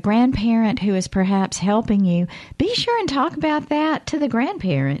a grandparent who is perhaps helping you, be sure and talk about that to the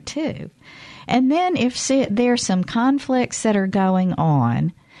grandparent too. And then if there's some conflicts that are going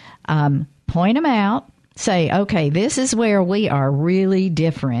on, point them out. Say, okay, this is where we are really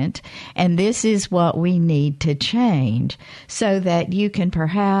different, and this is what we need to change so that you can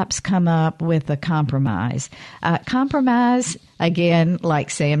perhaps come up with a compromise. Compromise, again, like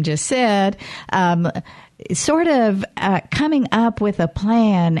Sam just said, sort of coming up with a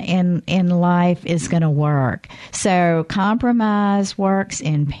plan in life is going to work. So compromise works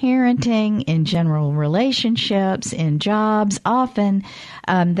in parenting, in general relationships, in jobs. Often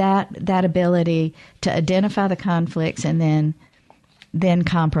that ability to identify the conflicts and then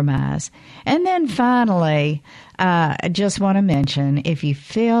compromise. And then finally, I just want to mention, if you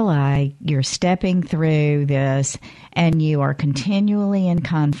feel like you're stepping through this and you are continually in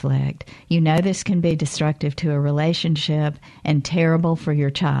conflict, this can be destructive to a relationship and terrible for your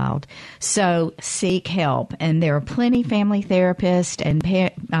child. So seek help. And there are plenty family therapists and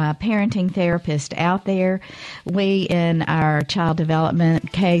parenting therapists out there. We in our Child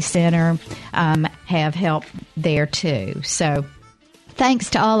Development Case Center have help there too. So thanks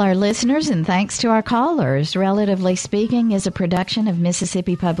to all our listeners and thanks to our callers. Relatively Speaking is a production of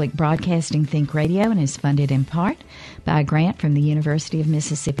Mississippi Public Broadcasting Think Radio and is funded in part by a grant from the University of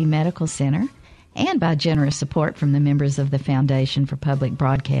Mississippi Medical Center and by generous support from the members of the Foundation for Public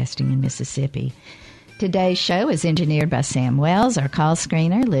Broadcasting in Mississippi. Today's show is engineered by Sam Wells, our call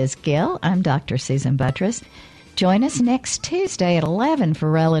screener, Liz Gill. I'm Dr. Susan Buttress. Join us next Tuesday at 11 for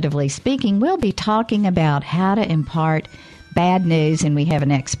Relatively Speaking. We'll be talking about how to impart bad news, and we have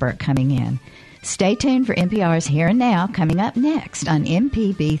an expert coming in. Stay tuned for NPR's Here and Now coming up next on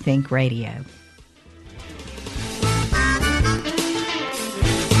MPB Think Radio.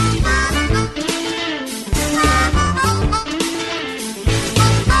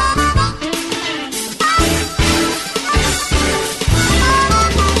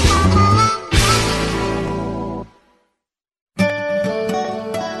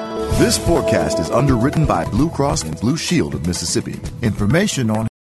 This forecast is underwritten by Blue Cross and Blue Shield of Mississippi. Information on